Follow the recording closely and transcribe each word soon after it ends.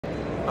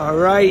All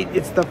right,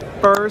 it's the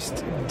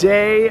first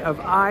day of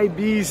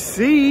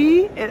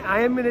IBC, and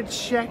I am going to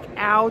check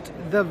out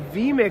the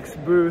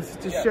vMix booth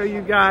to show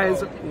you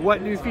guys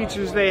what new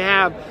features they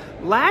have.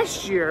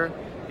 Last year,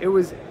 it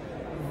was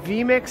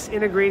vMix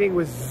integrating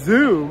with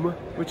Zoom,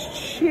 which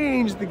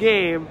changed the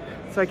game,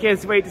 so I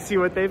can't wait to see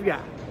what they've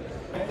got.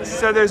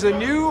 So there's a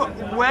new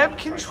web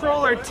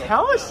controller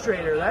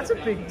Telestrator. That's a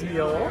big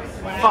deal.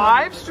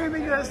 5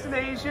 streaming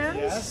destinations.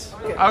 Yes.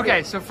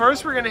 Okay, so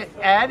first we're going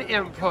to add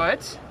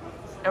input.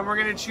 And we're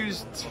going to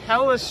choose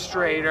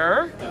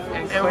Telestrator,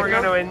 and we're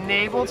going to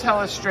enable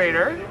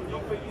Telestrator,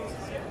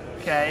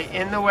 okay,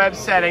 in the web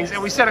settings.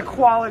 And we set a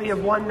quality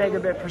of 1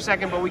 megabit per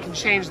second, but we can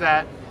change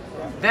that.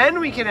 Then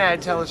we can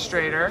add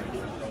Telestrator,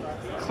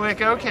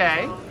 click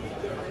OK,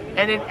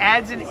 and it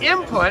adds an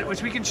input,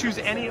 which we can choose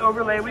any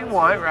overlay we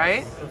want,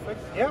 right?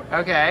 Perfect. Yep.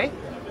 Okay.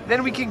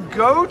 Then we can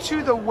go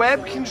to the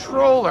web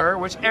controller,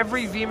 which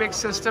every vMix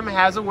system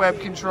has a web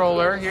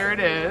controller. Here it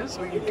is.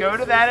 We can go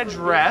to that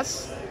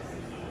address,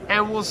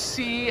 and we'll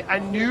see a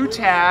new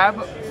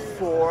tab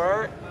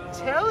for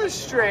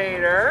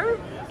Telestrator.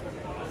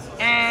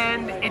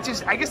 And it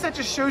just, I guess that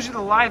just shows you the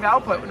live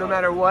output no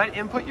matter what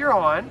input you're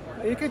on.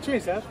 You can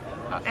change that.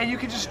 And you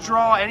can just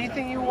draw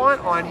anything you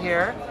want on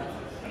here.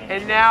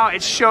 And now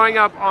it's showing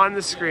up on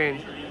the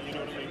screen.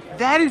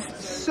 That is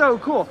so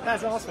cool.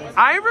 That's awesome.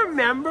 I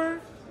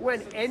remember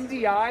when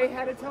NDI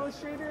had a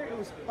Telestrator, it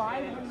was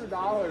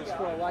 $500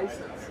 for a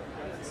license.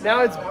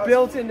 Now it's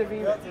built into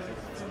vMix.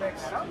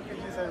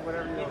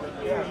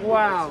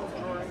 Wow,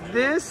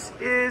 this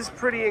is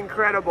pretty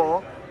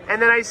incredible.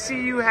 And then I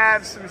see you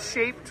have some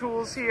shape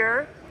tools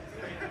here.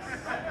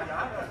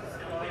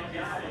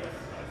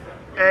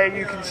 And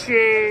you can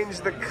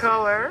change the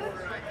color.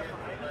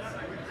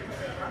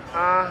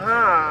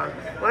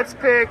 Let's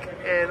pick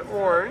an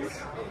orange.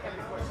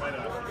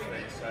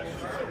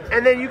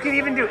 And then you can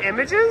even do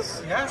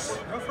images? Yes,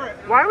 go for it.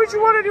 Why would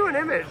you want to do an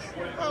image?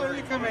 Well,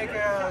 you can make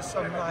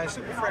some nice,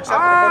 for example,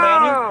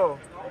 banana.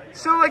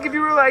 So like if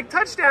you were like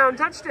touchdown,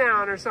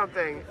 touchdown or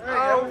something.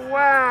 Oh,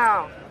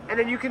 wow. And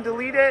then you can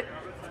delete it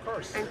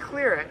and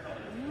clear it.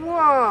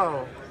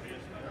 Whoa.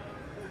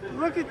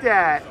 Look at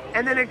that.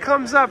 And then it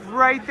comes up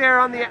right there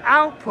on the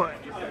output.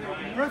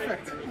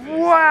 Perfect.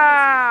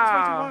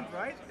 Wow. That's what you want,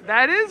 right?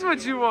 That is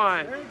what you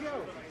want. There you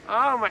go.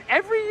 Oh my,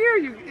 every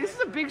year this is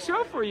a big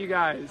show for you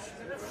guys.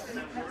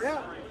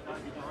 Yeah.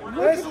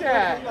 Look at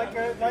that. Like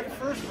the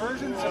first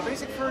version, it's a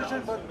basic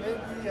version, but maybe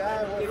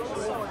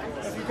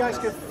if you guys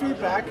get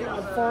feedback in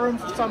the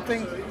forums or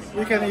something,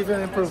 we can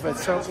even improve it.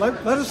 So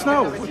let us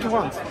know what you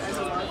want.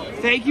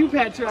 Thank you,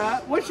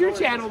 Petra. What's your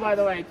channel, by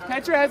the way?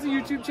 Petra has a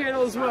YouTube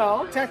channel as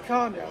well. Tech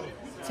Condo.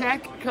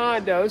 Tech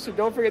Condo, so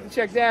don't forget to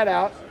check that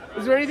out.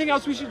 Is there anything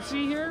else we should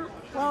see here?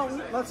 Well,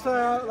 let's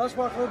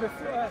walk a little bit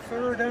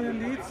further down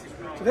indeed.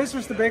 So this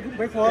was the big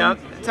one. Yep,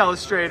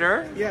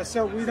 Telestrator. Yeah,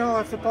 so we now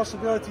have the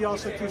possibility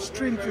also to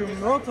stream to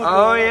multiple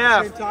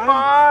at the same time.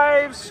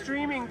 5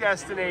 streaming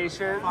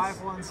destinations.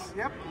 5 ones.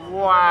 Yep.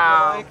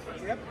 Wow.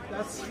 Yep.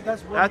 That's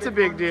one. That's a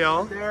big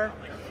deal. There.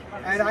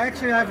 And I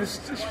actually have a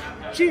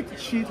cheat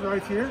sheet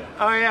right here.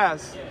 Oh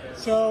yes.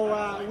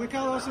 So we can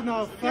also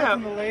now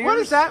flatten the layers. What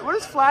is that? What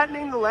does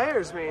flattening the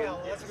layers mean?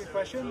 Well, that's a good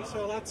question.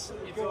 So let's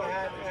go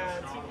ahead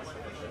and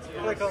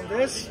click on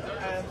this,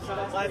 and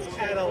let's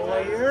add a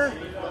layer.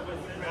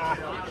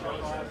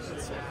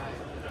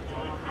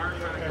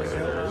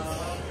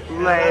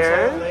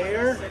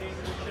 Layer.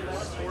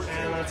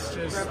 And let's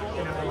just, I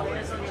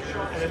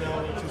don't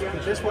know, just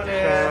put this one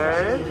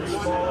in,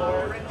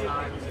 smaller.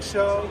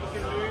 So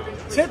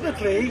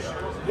typically,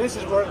 this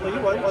is what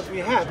we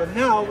have, but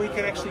now we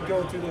can actually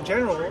go to the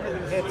general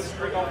and hit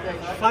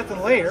flatten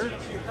layer.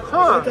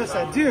 What does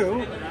that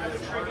do?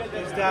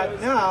 Is that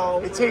now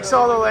it takes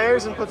all the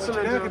layers and puts them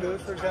in. I can do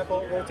it, for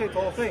example, rotate the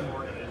whole thing.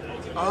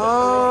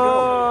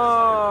 Oh.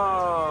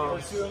 Or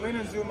zoom in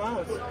and zoom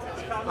out.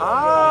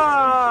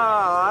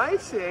 Oh, I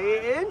see.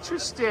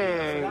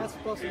 Interesting. That's a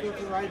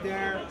possibility right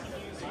there.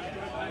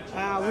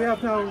 We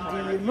have now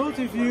the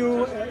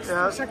multi-view,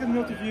 second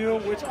multi-view,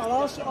 which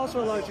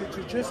also allows you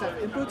to just have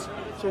inputs,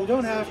 so you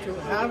don't have to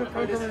have a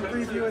program in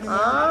preview anymore.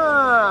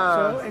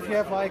 So if you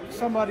have like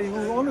somebody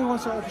who only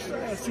wants to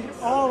see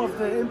all of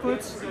the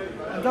inputs,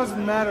 it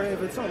doesn't matter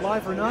if it's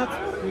live or not,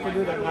 you can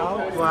do that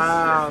now.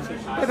 Wow. So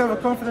a bit of a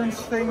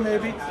confidence thing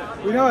maybe.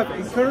 We now have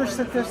Encoder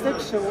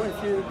Statistics, so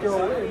if you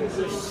go in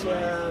this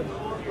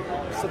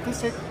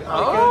statistic.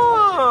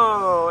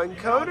 Oh,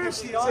 Encoder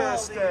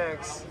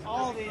Statistics.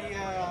 All the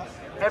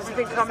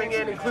everything coming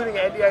in, including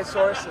NDI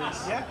sources.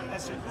 Yeah,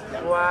 that's it.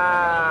 Yeah.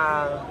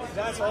 Wow.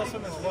 That's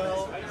awesome as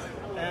well.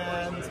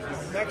 And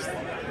next,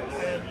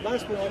 and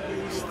last but not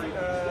least,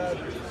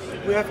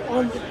 we have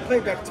on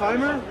playback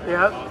timer.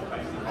 Yep.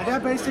 And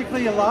that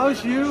basically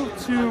allows you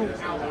to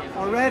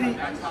already,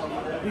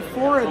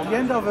 before at the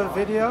end of a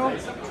video,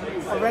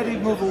 already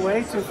move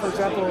away to, for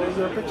example,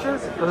 your picture.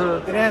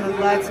 And then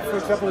let, for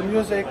example, the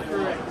music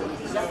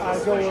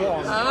go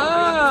on.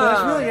 So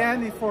it's really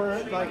handy for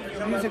like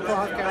music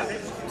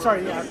broadcast.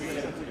 Sorry,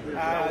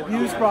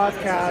 news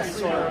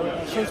broadcasts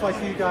or shows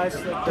like you guys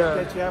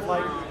that you have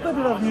like a little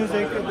bit of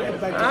music in the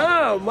background.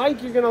 Oh,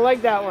 Mike, you're going to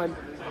like that one.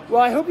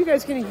 Well, I hope you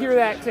guys can hear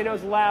that because I know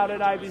it's loud at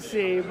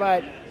IBC,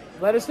 but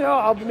let us know.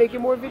 I'll be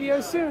making more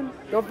videos soon.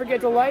 Don't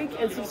forget to like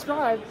and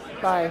subscribe.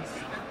 Bye.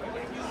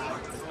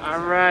 All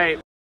right.